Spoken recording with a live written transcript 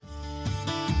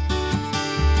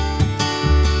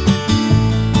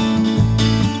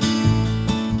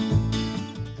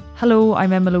Hello,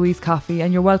 I'm Emma Louise Coffey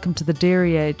and you're welcome to the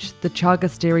Dairy Edge, the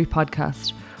Teagasc Dairy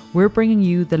podcast. We're bringing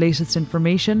you the latest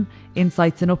information,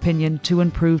 insights and opinion to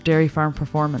improve dairy farm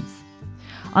performance.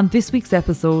 On this week's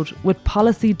episode, with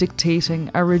policy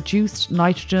dictating a reduced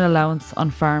nitrogen allowance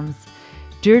on farms,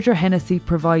 Deirdre Hennessy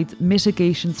provides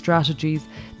mitigation strategies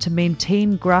to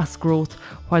maintain grass growth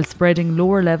while spreading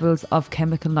lower levels of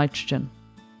chemical nitrogen.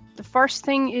 The first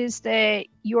thing is the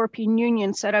European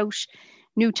Union set out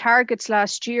new targets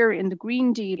last year in the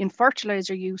Green Deal in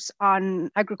fertiliser use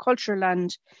on agricultural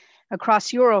land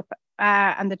across Europe.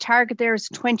 And the target there is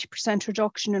 20%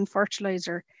 reduction in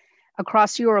fertiliser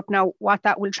across Europe. Now, what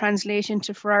that will translate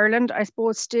into for Ireland, I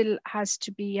suppose, still has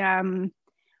to be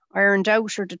ironed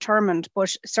out or determined.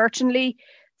 But certainly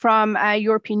from a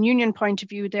European Union point of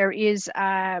view, there is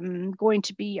going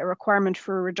to be a requirement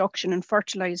for a reduction in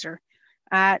fertiliser.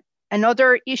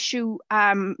 Another issue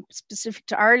specific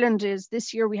to Ireland is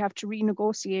this year we have to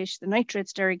renegotiate the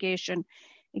nitrates derogation,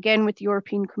 again with the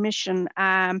European Commission,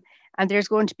 and there's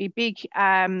going to be big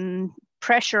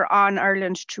pressure on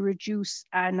Ireland to reduce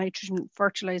nitrogen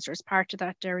fertiliser as part of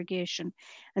that derogation.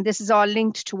 And this is all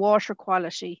linked to water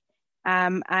quality.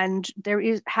 And there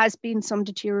has been some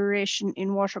deterioration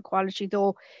in water quality,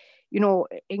 though, you know,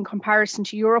 in comparison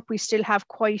to Europe, we still have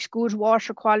quite good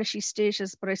water quality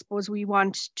status, but I suppose we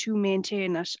want to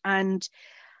maintain it. And,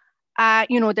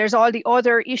 you know, there's all the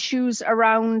other issues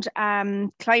around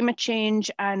climate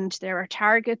change, and there are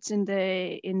targets in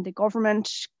the government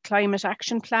climate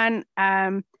action plan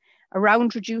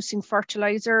around reducing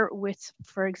fertiliser with,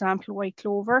 for example, white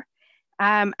clover.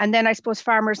 And then I suppose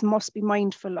farmers must be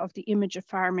mindful of the image of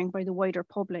farming by the wider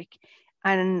public.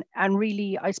 And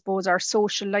really, I suppose, our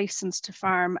social license to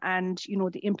farm and, you know,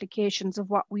 the implications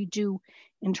of what we do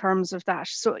in terms of that.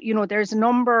 So, you know, there's a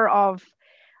number of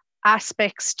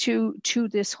aspects to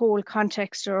this whole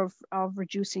context of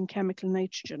reducing chemical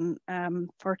nitrogen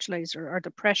fertiliser, or the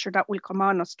pressure that will come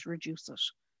on us to reduce it.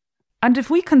 And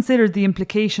if we consider the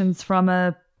implications from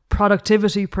a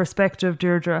productivity perspective,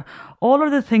 Deirdre, all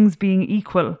other things being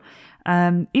equal,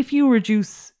 if you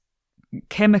reduce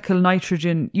chemical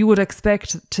nitrogen, you would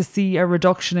expect to see a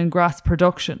reduction in grass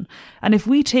production. And if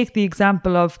we take the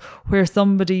example of where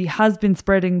somebody has been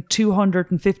spreading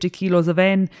 250 kilos of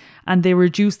N and they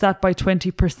reduce that by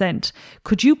 20%,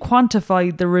 could you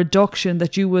quantify the reduction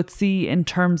that you would see in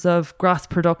terms of grass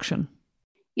production?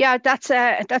 Yeah, that's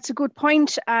a good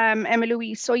point, Emma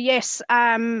Louise. So yes,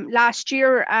 last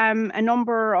year a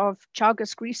number of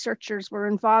Teagasc researchers were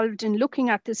involved in looking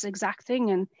at this exact thing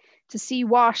and to see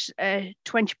what a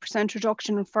 20%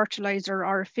 reduction in fertiliser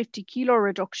or a 50 kilo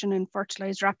reduction in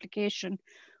fertiliser application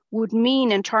would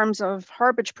mean in terms of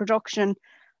herbage production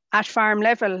at farm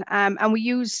level. And we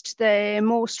used the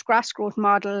most grass growth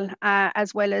model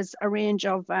as well as a range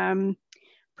of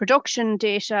production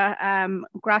data,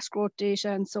 grass growth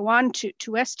data and so on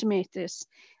to estimate this.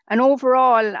 And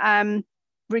overall,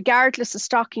 regardless of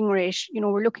stocking rate, you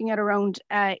know, we're looking at around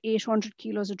 800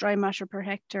 kilos of dry matter per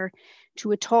hectare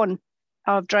to a tonne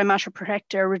of dry matter per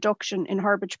hectare reduction in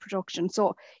herbage production.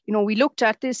 So, you know, we looked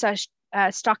at this at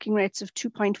stocking rates of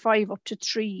 2.5 up to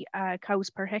 3 cows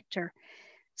per hectare.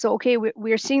 So, okay,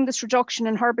 we're seeing this reduction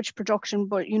in herbage production,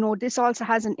 but, you know, this also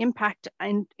has an impact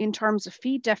in terms of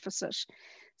feed deficit.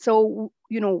 So,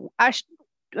 you know, at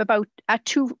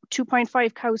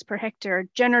 2.5 cows per hectare,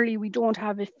 generally we don't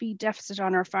have a feed deficit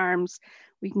on our farms.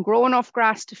 We can grow enough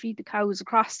grass to feed the cows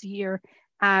across the year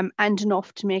and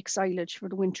enough to make silage for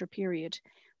the winter period.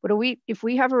 But if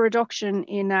we have a reduction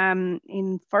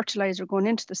in fertiliser going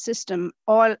into the system,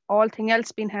 all thing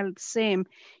else being held the same,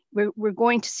 we're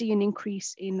going to see an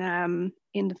increase in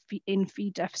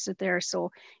feed deficit there.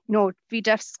 So, you know, feed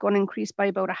deficit is going to increase by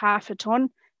about 0.5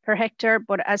 tonne per hectare,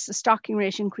 but as the stocking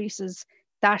rate increases,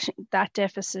 that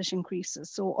deficit increases.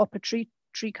 So up at 3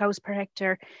 cows per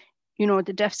hectare, you know,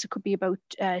 the deficit could be about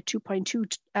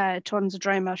 2.2 tonnes of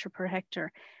dry matter per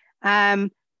hectare.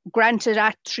 Granted,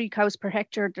 at 3 cows per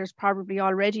hectare, there's probably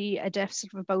already a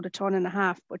deficit of about 1.5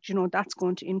 tonnes, but, you know, that's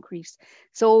going to increase.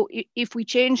 So if we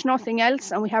change nothing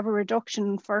else and we have a reduction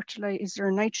in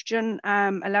fertiliser nitrogen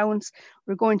allowance,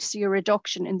 we're going to see a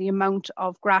reduction in the amount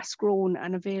of grass grown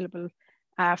and available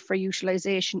for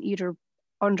utilisation, either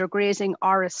under grazing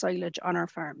or as silage on our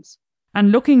farms.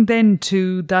 And looking then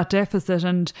to that deficit,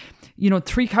 and, you know,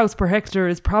 3 cows per hectare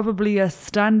is probably a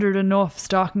standard enough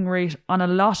stocking rate on a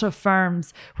lot of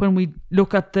farms when we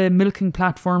look at the milking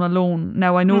platform alone.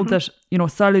 Now, I know that, you know,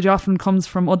 silage often comes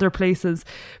from other places,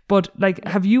 but like,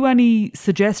 have you any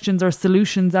suggestions or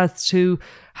solutions as to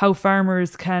how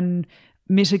farmers can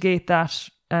mitigate that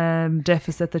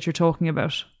deficit that you're talking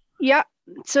about? Yeah,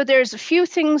 So there's a few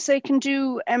things they can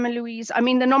do, Emma Louise. I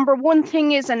mean, the number one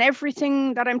thing is, and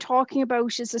everything that I'm talking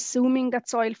about is assuming that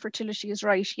soil fertility is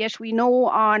right. Yet we know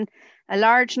on a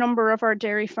large number of our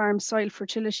dairy farms, soil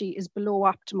fertility is below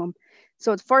optimum.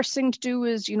 So the first thing to do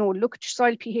is, look at your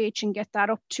soil pH and get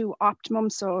that up to optimum.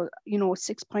 So,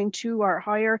 6.2 or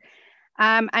higher,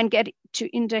 and get to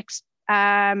index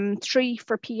 3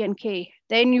 for P and K.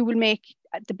 Then you will make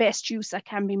the best use that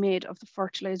can be made of the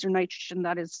fertilizer nitrogen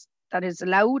that is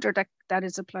allowed or that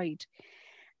is applied.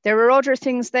 There are other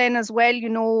things then as well,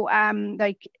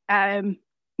 like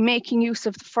making use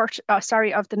of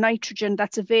the nitrogen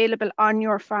that's available on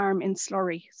your farm in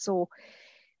slurry. So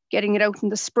getting it out in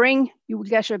the spring, you will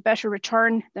get a better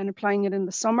return than applying it in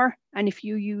the summer. And if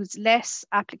you use less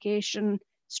application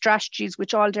strategies,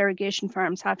 which all irrigation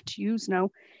farms have to use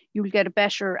now, you will get a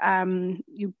better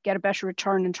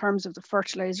return in terms of the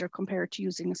fertilizer compared to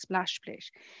using a splash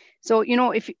plate. So,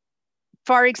 if,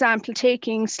 for example,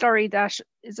 taking slurry that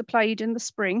is applied in the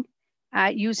spring,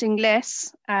 using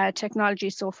less technology,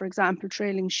 so for example,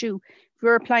 trailing shoe, if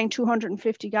you're applying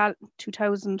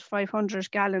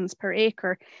 2,500 gallons per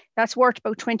acre, that's worth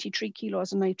about 23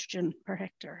 kilos of nitrogen per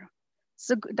hectare.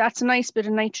 So that's a nice bit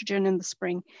of nitrogen in the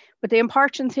spring. But the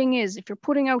important thing is, if you're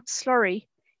putting out slurry,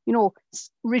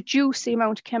 reduce the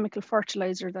amount of chemical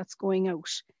fertilizer that's going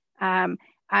out. And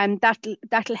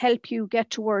that'll help you get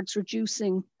towards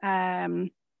reducing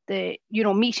meeting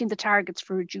the targets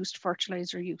for reduced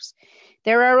fertilizer use.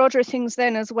 There are other things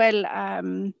then as well.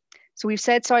 So we've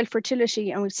said soil fertility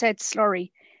and we've said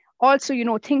slurry. Also,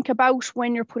 think about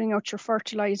when you're putting out your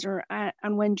fertilizer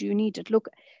and when do you need it. Look,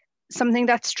 something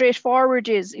that's straightforward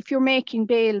is, if you're making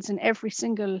bales in every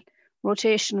single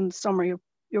rotation in the summer, you're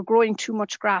growing too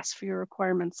much grass for your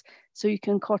requirements, so you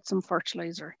can cut some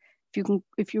fertilizer.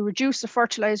 If you reduce the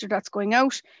fertilizer that's going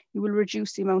out, you will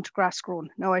reduce the amount of grass grown.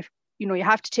 Now, you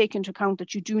have to take into account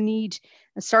that you do need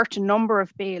a certain number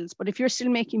of bales, but if you're still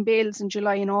making bales in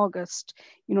July and August,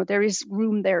 there is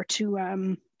room there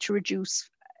to reduce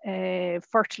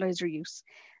fertilizer use.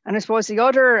 And I suppose the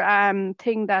other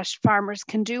thing that farmers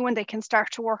can do, and they can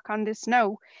start to work on this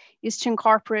now, is to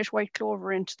incorporate white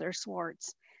clover into their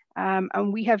swards.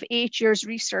 And we have 8 years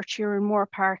research here in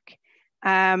Moorepark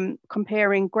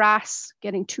comparing grass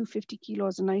getting 250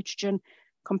 kilos of nitrogen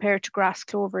compared to grass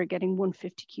clover getting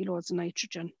 150 kilos of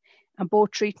nitrogen. And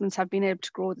both treatments have been able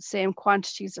to grow the same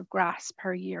quantities of grass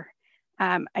per year.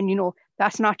 And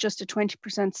that's not just a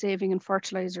 20% saving in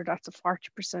fertilizer, that's a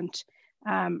 40%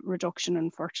 reduction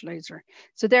in fertilizer.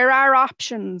 So there are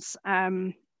options,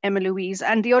 Emma Louise.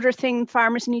 And the other thing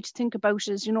farmers need to think about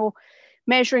is,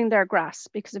 measuring their grass,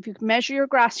 because if you measure your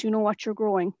grass, you know what you're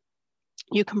growing.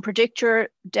 You can predict your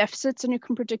deficits and you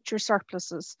can predict your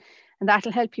surpluses, and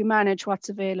that'll help you manage what's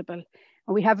available. And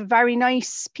we have a very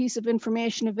nice piece of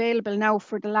information available now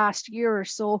for the last year or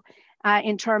so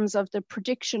in terms of the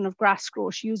prediction of grass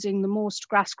growth using the most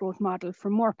grass growth model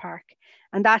from Moorepark.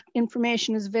 And that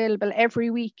information is available every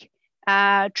week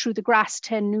through the Grass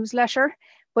 10 newsletter,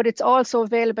 but it's also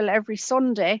available every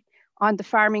Sunday on the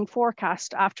farming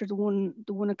forecast after the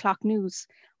 1 o'clock news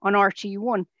on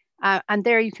RTE1. And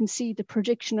there you can see the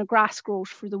prediction of grass growth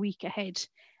for the week ahead.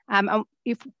 And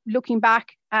if looking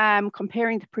back,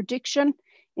 comparing the prediction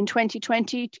in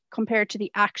 2020 compared to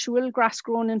the actual grass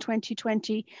grown in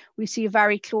 2020, we see a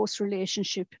very close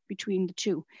relationship between the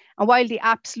two. And while the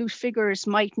absolute figures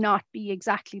might not be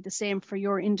exactly the same for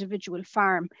your individual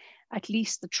farm, at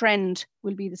least the trend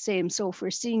will be the same. So if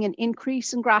we're seeing an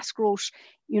increase in grass growth,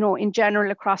 in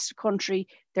general across the country,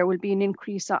 there will be an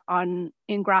increase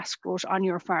in grass growth on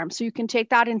your farm. So you can take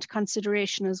that into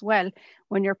consideration as well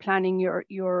when you're planning your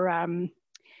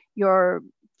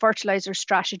fertilizer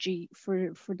strategy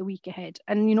for the week ahead.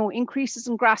 And increases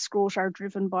in grass growth are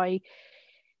driven by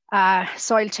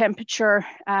soil temperature,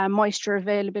 moisture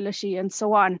availability, and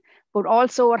so on. But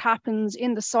also what happens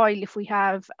in the soil if we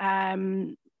have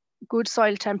good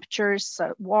soil temperatures,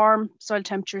 warm soil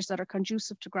temperatures that are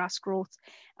conducive to grass growth,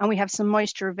 and we have some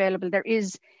moisture available, there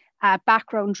is a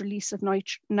background release of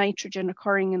nitrogen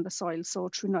occurring in the soil, so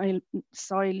through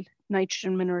soil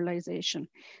nitrogen mineralization.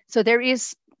 So there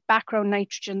is background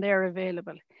nitrogen there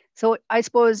available. So I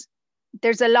suppose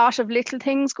there's a lot of little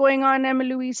things going on, Emma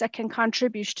Louise, that can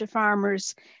contribute to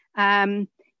farmers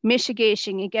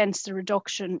mitigating against the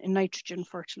reduction in nitrogen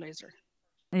fertilizer.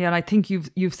 Yeah, and I think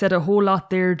you've said a whole lot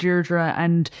there, Deirdre,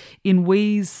 and in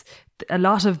ways a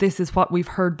lot of this is what we've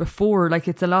heard before. Like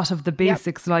it's a lot of the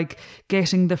basics, like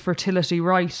getting the fertility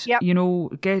right,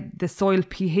 get the soil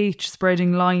pH,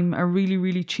 spreading lime, a really,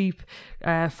 really cheap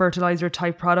fertilizer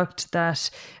type product that,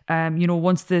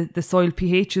 once the soil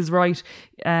pH is right,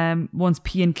 once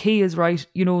P and K is right,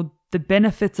 the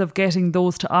benefits of getting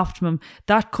those to optimum,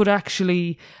 that could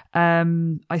actually,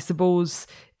 I suppose,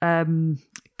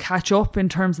 catch up in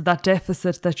terms of that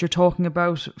deficit that you're talking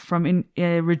about from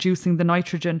reducing the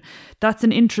nitrogen. That's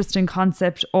an interesting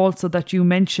concept also that you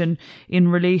mention in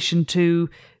relation to,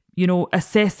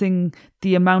 assessing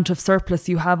the amount of surplus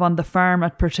you have on the farm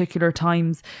at particular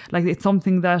times. Like it's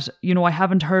something that, I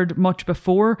haven't heard much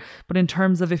before, but in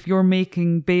terms of if you're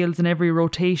making bales in every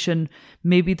rotation,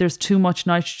 maybe there's too much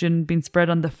nitrogen being spread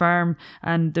on the farm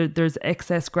and there's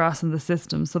excess grass in the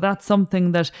system. So that's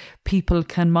something that people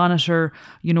can monitor,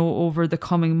 over the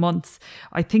coming months.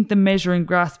 I think the measuring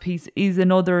grass piece is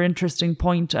another interesting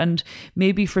point, and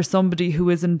maybe for somebody who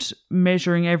isn't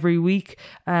measuring every week,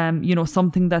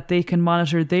 something that they can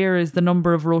monitor there is the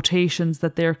number of rotations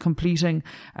that they're completing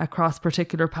across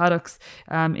particular paddocks,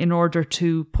 in order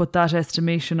to put that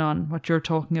estimation on what you're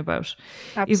talking about.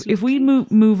 If we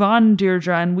move on,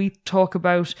 Deirdre, and we talk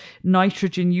about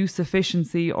nitrogen use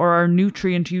efficiency or our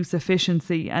nutrient use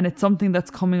efficiency, and it's something that's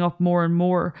coming up more and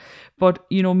more, but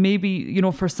maybe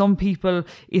for some people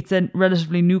it's a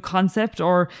relatively new concept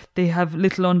or they have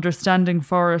little understanding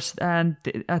for it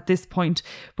at this point.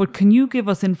 But can you give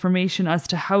us information as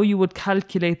to how you would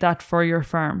calculate that for your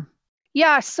farm?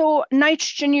 Yeah, so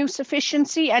nitrogen use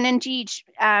efficiency, and indeed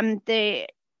the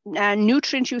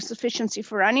nutrient use efficiency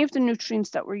for any of the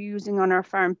nutrients that we're using on our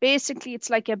farm. Basically,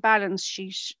 it's like a balance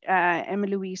sheet, Emma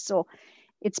Louise. So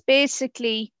it's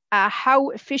basically how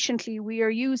efficiently we are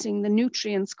using the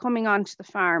nutrients coming onto the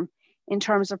farm in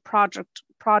terms of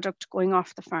product going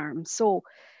off the farm. So,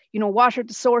 what are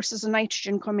the sources of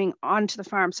nitrogen coming onto the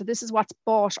farm? So this is what's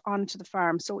bought onto the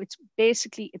farm. So it's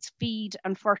feed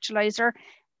and fertilizer,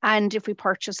 and if we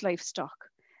purchase livestock.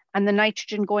 And the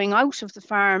nitrogen going out of the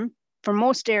farm, for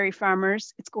most dairy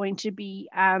farmers, it's going to be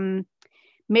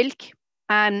milk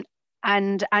and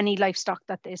any livestock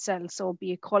that they sell. So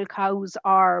be it cull cows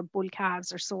or bull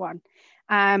calves or so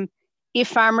on. If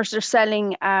farmers are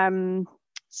selling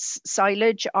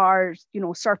silage or,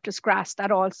 surplus grass,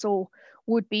 that also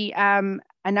would be an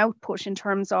output in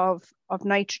terms of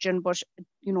nitrogen, but,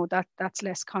 that's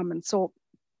less common. So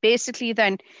basically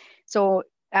then,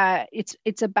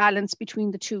 it's a balance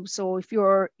between the two. So if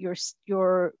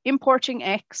you're importing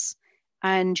X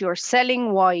and you're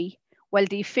selling Y, well,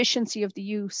 the efficiency of the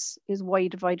use is Y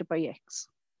divided by X.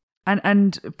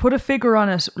 And put a figure on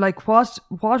it, like what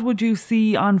would you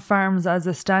see on farms as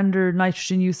a standard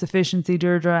nitrogen use efficiency,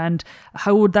 Deirdre, and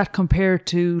how would that compare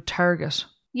to target?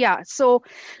 Yeah, so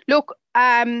look,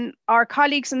 our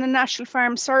colleagues in the National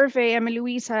Farm Survey, Emma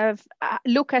Louise, have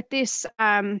look at this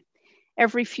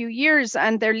every few years,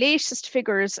 and their latest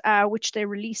figures, which they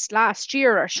released last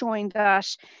year, are showing that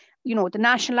the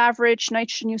national average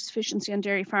nitrogen use efficiency on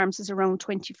dairy farms is around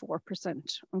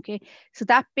 24%. Okay, so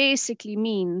that basically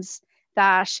means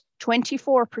that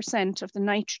 24% of the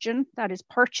nitrogen that is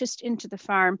purchased into the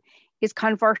farm is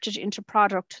converted into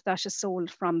product that is sold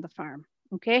from the farm.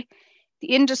 Okay, the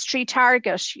industry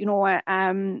target,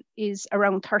 is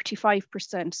around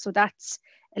 35%. So that's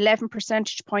 11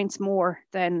 percentage points more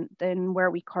than where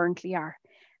we currently are.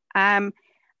 And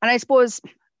I suppose,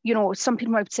 some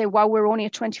people might say, wow, we're only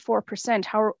at 24%.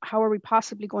 How are we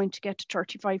possibly going to get to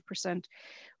 35%?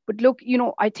 But look,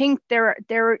 I think there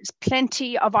is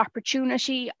plenty of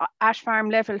opportunity at farm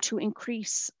level to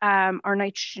increase our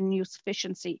nitrogen use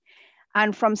efficiency.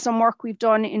 And from some work we've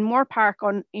done in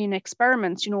Moorepark in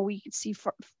experiments, we could see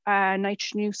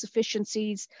nitrogen use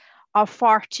efficiencies of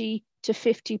 40 to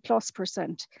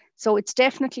 50+%. So it's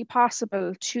definitely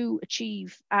possible to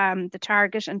achieve the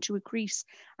target and to increase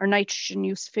our nitrogen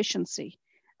use efficiency.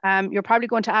 You're probably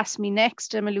going to ask me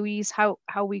next, Emma Louise,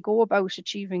 how we go about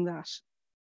achieving that.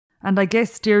 And I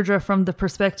guess, Deirdre, from the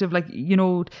perspective,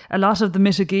 a lot of the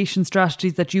mitigation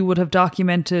strategies that you would have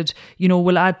documented,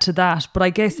 will add to that. But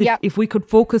I guess if we could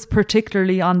focus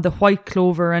particularly on the white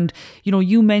clover, and,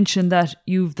 you mentioned that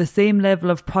you've the same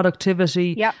level of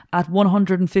productivity at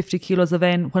 150 kilos of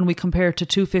N when we compare to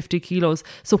 250 kilos.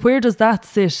 So where does that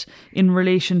sit in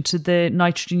relation to the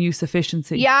nitrogen use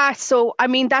efficiency? Yeah, so,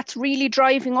 that's really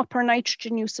driving up our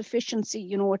nitrogen use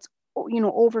efficiency. It's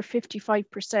over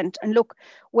 55%. And look,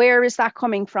 where is that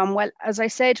coming from? Well, as I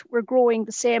said, we're growing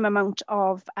the same amount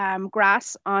of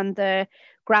grass on the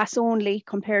grass only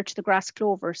compared to the grass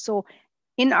clover. So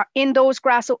in those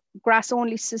grass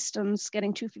only systems,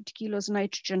 getting 250 kilos of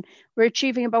nitrogen, we're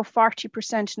achieving about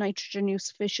 40% nitrogen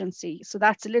use efficiency. So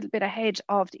that's a little bit ahead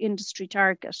of the industry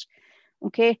target.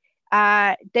 Okay.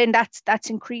 Then that's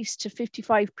increased to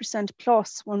 55%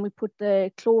 plus when we put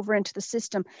the clover into the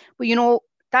system. But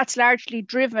that's largely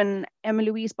driven, Emma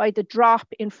Louise, by the drop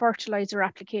in fertilizer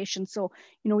application. So,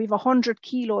 we have 100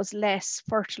 kilos less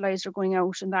fertilizer going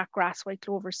out in that grass white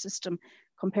clover system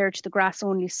compared to the grass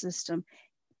only system.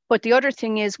 But the other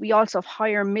thing is we also have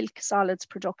higher milk solids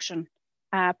production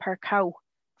per cow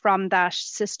from that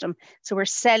system. So we're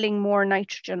selling more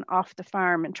nitrogen off the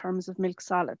farm in terms of milk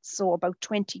solids. So about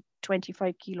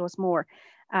 20-25 kilos more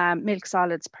milk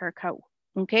solids per cow.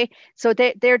 Okay, so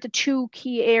they're the two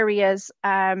key areas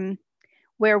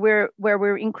where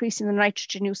we're increasing the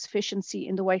nitrogen use efficiency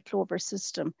in the white clover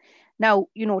system. Now,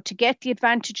 to get the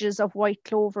advantages of white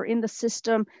clover in the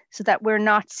system so that we're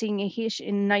not seeing a hit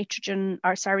in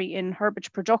in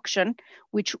herbage production,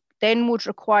 which then would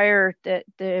require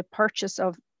the purchase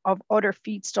of other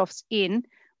feedstuffs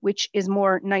which is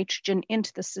more nitrogen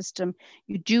into the system,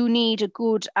 you do need a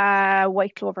good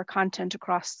white clover content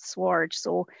across the sward.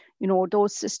 So,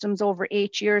 those systems over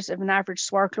 8 years have an average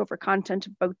sward clover content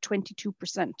of about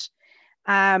 22%.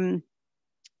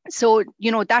 So,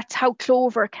 that's how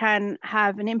clover can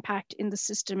have an impact in the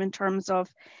system in terms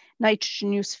of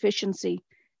nitrogen use efficiency.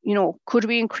 Could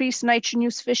we increase nitrogen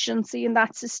use efficiency in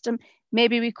that system?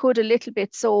 Maybe we could a little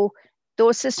bit. So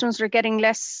those systems are getting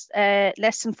less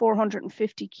than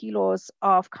 450 kilos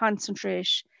of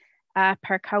concentrate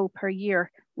per cow per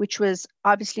year, which was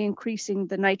obviously increasing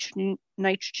the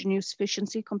nitrogen use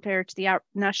efficiency compared to the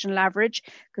national average,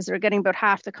 because they're getting about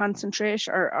half the concentrate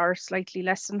or slightly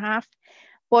less than half.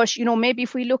 But, maybe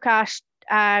if we look at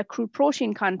crude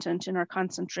protein content in our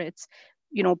concentrates,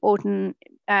 both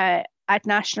at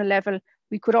national level,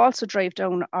 we could also drive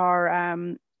down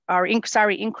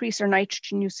increase our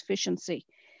nitrogen use efficiency.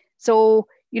 So,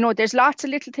 there's lots of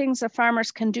little things that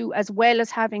farmers can do as well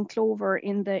as having clover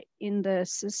in the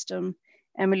system,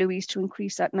 Emma Louise, to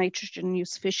increase that nitrogen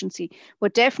use efficiency.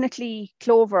 But definitely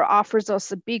clover offers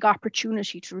us a big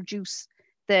opportunity to reduce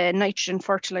the nitrogen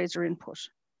fertilizer input.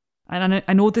 And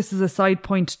I know this is a side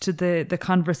point to the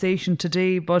conversation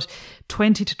today, but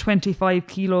 20 to 25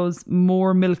 kilos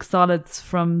more milk solids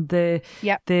from the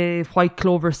white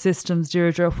clover systems,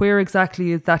 Deirdre. Where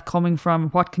exactly is that coming from?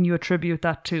 What can you attribute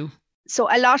that to? So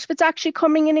a lot of it's actually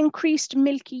coming in increased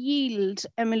milk yield,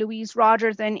 Emma Louise,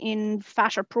 rather than in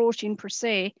fat or protein per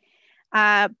se.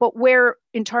 But where,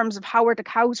 in terms of how are the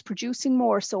cows producing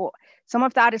more? So some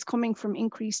of that is coming from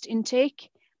increased intake,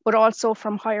 but also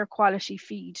from higher quality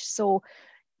feed. So,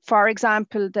 for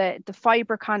example, the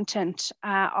fibre content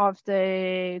of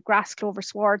the grass clover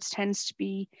swards tends to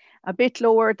be a bit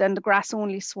lower than the grass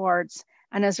only swards.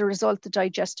 And as a result, the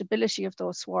digestibility of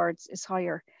those swards is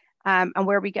higher. And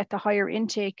where we get the higher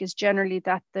intake is generally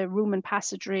that the rumen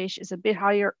passage rate is a bit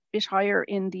higher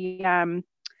in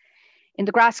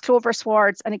the grass clover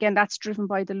swards. And again, that's driven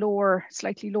by the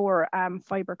slightly lower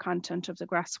fibre content of the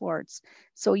grass swards.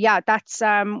 So yeah, that's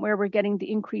where we're getting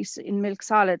the increase in milk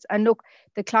solids. And look,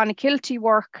 the Clonakilty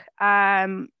work,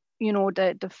 the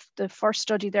first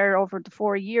study there over the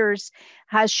 4 years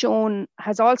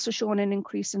has also shown an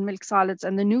increase in milk solids.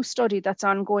 And the new study that's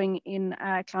ongoing in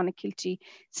Clonakilty,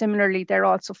 similarly, they're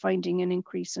also finding an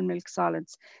increase in milk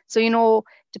solids. So,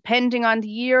 depending on the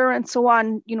year and so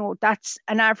on, that's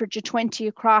an average of 20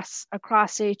 across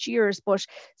 8 years, but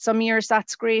some years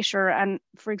that's greater. And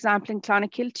for example, in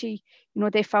Clonakilty,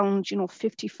 they found,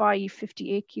 55,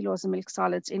 58 kilos of milk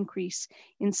solids increase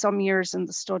in some years in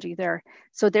the study there.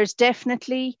 So there's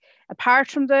definitely, apart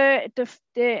from the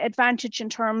advantage in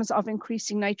terms of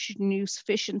increasing nitrogen use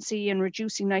efficiency and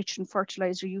reducing nitrogen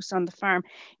fertilizer use on the farm,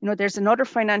 there's another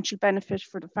financial benefit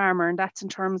for the farmer, and that's in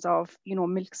terms of,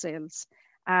 milk sales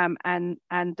and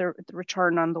the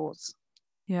return on those.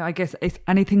 Yeah, I guess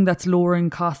anything that's lowering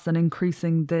costs and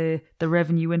increasing the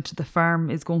revenue into the farm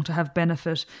is going to have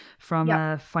benefit from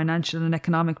a financial and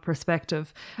economic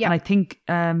perspective. Yep. And I think,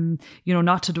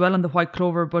 not to dwell on the white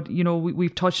clover, but,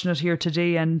 we've touched on it here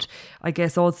today. And I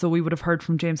guess also we would have heard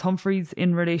from James Humphreys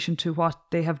in relation to what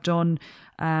they have done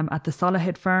at the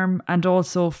Solihead farm, and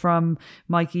also from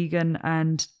Mike Egan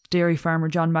and dairy farmer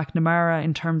John McNamara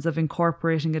in terms of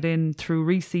incorporating it in through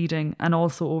reseeding and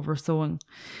also oversowing.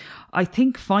 I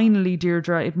think finally,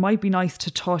 Deirdre, it might be nice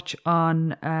to touch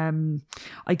on,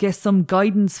 some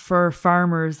guidance for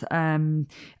farmers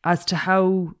as to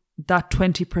how that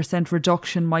 20%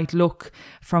 reduction might look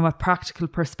from a practical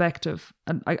perspective.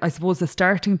 And I suppose the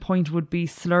starting point would be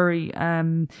slurry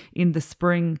in the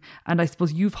spring. And I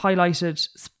suppose you've highlighted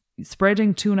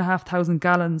spreading 2,500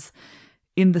 gallons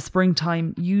in the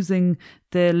springtime using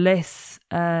the less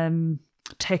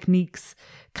techniques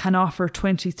can offer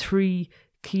 23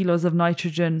 kilos of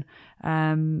nitrogen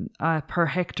per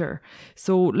hectare.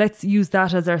 So let's use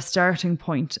that as our starting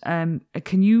point.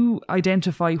 Can you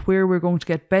identify where we're going to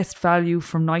get best value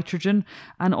from nitrogen,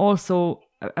 and also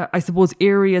I suppose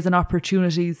areas and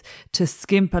opportunities to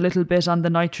skimp a little bit on the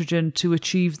nitrogen to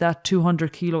achieve that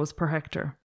 200 kilos per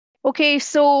hectare? Okay,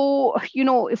 so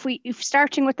if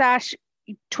starting with that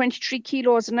 23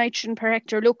 kilos of nitrogen per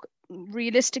hectare, look,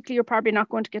 realistically you're probably not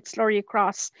going to get slurry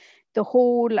across the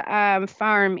whole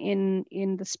farm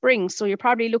in the spring. So you're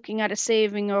probably looking at a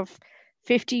saving of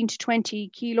 15 to 20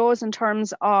 kilos in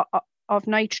terms of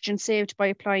nitrogen saved by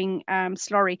applying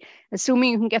slurry,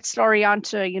 assuming you can get slurry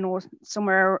onto,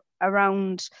 somewhere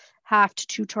around half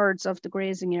to 2/3 of the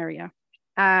grazing area,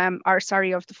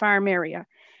 of the farm area.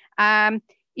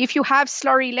 If you have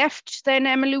slurry left, then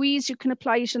Emma Louise, you can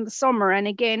apply it in the summer. And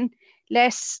again,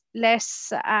 less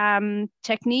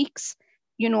techniques,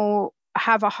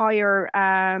 have a higher,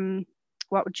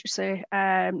 what would you say?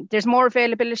 There's more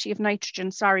availability of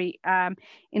nitrogen,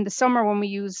 in the summer when we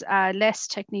use less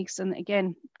techniques, and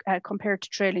again, compared to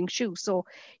trailing shoe. So,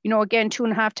 again,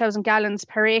 2,500 gallons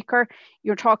per acre,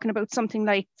 you're talking about something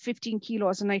like 15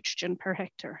 kilos of nitrogen per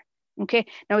hectare. Okay.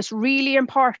 Now it's really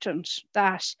important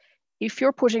that if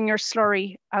you're putting your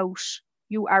slurry out,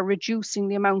 you are reducing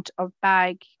the amount of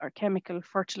bag or chemical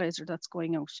fertilizer that's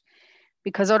going out,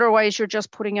 because otherwise you're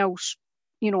just putting out,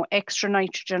 extra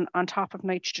nitrogen on top of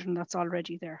nitrogen that's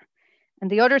already there. And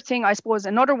the other thing, I suppose,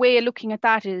 another way of looking at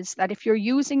that is that if you're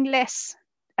using less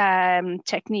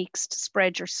techniques to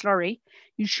spread your slurry,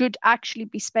 you should actually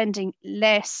be spending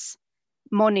less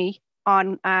money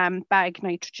on bag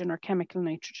nitrogen or chemical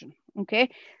nitrogen.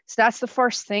 Okay, so that's the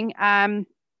first thing.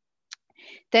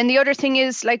 Then the other thing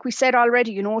is, like we said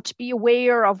already, to be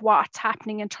aware of what's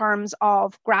happening in terms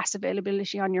of grass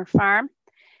availability on your farm,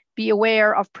 be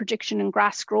aware of prediction in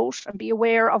grass growth, and be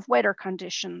aware of weather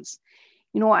conditions.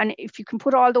 And if you can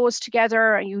put all those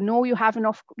together and you have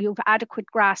adequate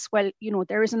grass, well,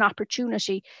 there is an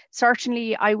opportunity,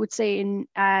 certainly I would say in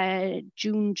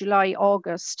June, July,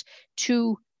 August,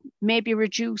 to maybe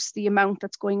reduce the amount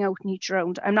that's going out in each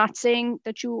round. I'm not saying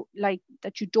that you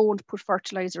don't put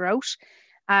fertilizer out.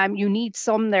 You need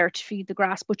some there to feed the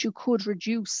grass, but you could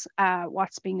reduce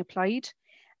what's being applied.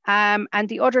 And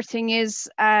the other thing is,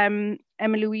 Emma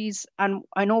Louise, and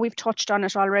I know we've touched on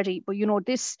it already, but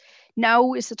this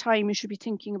now is the time you should be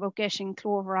thinking about getting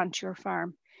clover onto your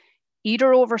farm,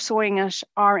 either oversowing it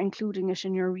or including it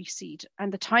in your reseed.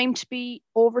 And the time to be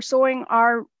oversowing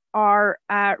or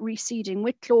reseeding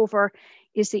with clover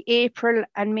is the April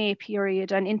and May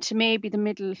period, and into maybe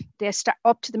they start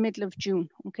up to the middle of June.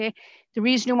 Okay, the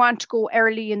reason you want to go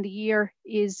early in the year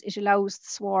is it allows the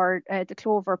sward, the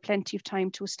clover, plenty of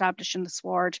time to establish in the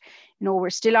sward. We're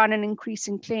still on an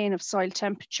increasing plane of soil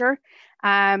temperature.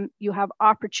 You have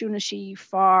opportunity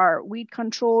for weed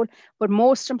control, but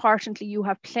most importantly, you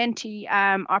have plenty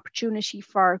opportunity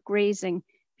for grazing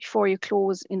before you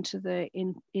close into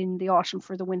in the autumn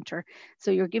for the winter. So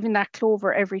you're giving that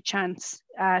clover every chance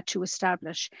to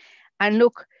establish. And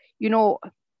look,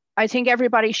 I think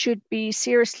everybody should be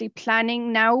seriously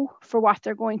planning now for what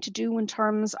they're going to do in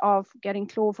terms of getting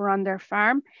clover on their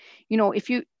farm.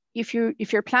 If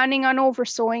you're planning on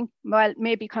oversowing, well,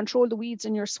 maybe control the weeds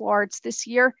in your swards this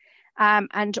year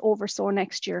and oversow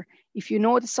next year. If you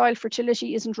know the soil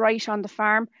fertility isn't right on the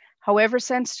farm, however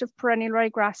sensitive perennial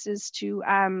ryegrass is to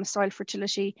soil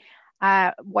fertility,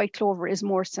 white clover is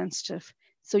more sensitive.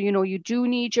 So, you do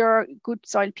need your good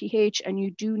soil pH, and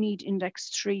you do need index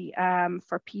 3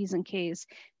 for P's and K's,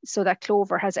 so that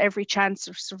clover has every chance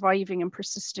of surviving and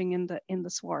persisting in the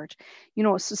sward.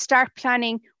 So start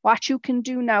planning what you can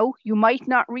do now. You might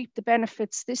not reap the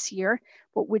benefits this year,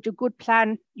 but with a good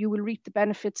plan, you will reap the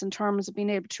benefits in terms of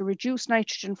being able to reduce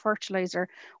nitrogen fertilizer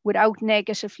without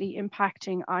negatively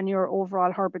impacting on your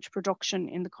overall herbage production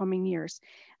in the coming years.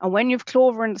 And when you've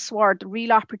clover in the sward, the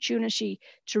real opportunity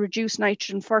to reduce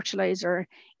nitrogen fertilizer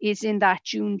is in that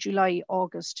June, July,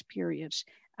 August period.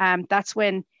 That's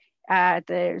when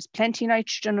there's plenty of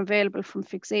nitrogen available from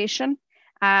fixation.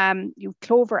 You've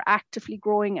clover actively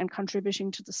growing and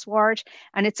contributing to the sward.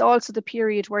 And it's also the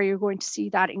period where you're going to see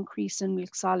that increase in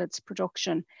milk solids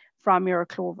production from your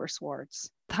clover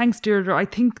swards. Thanks, Deirdre. I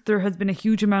think there has been a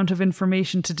huge amount of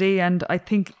information today, and I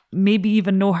think maybe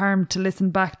even no harm to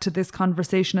listen back to this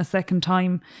conversation a second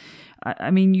time.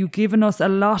 I mean, you've given us a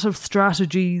lot of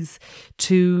strategies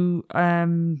to,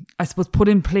 I suppose, put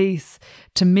in place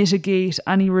to mitigate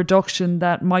any reduction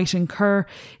that might incur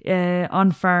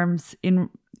on farms in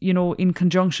in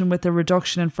conjunction with a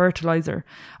reduction in fertilizer.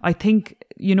 I think,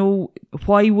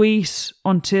 why wait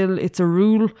until it's a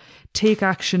rule? Take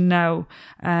action now.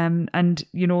 And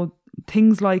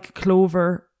things like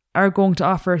clover are going to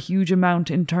offer a huge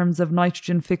amount in terms of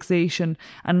nitrogen fixation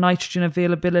and nitrogen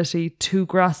availability to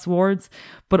grass swards,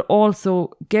 but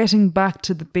also getting back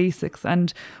to the basics.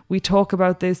 And we talk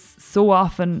about this so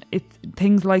often. It's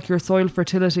things like your soil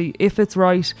fertility. If it's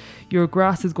right, your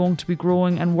grass is going to be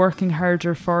growing and working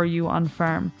harder for you on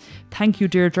farm. Thank you,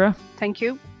 Deirdre. Thank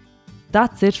you.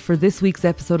 That's it for this week's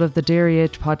episode of the Dairy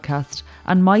Age podcast,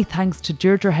 and my thanks to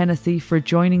Deirdre Hennessy for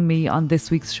joining me on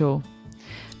this week's show.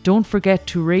 Don't forget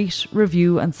to rate,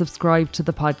 review and subscribe to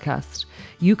the podcast.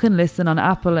 You can listen on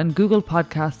Apple and Google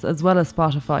Podcasts as well as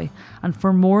Spotify. And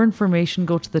for more information,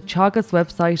 go to the Teagasc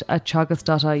website at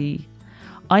teagasc.ie.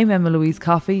 I'm Emma Louise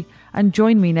Coffey, and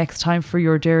join me next time for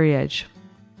your Dairy Edge.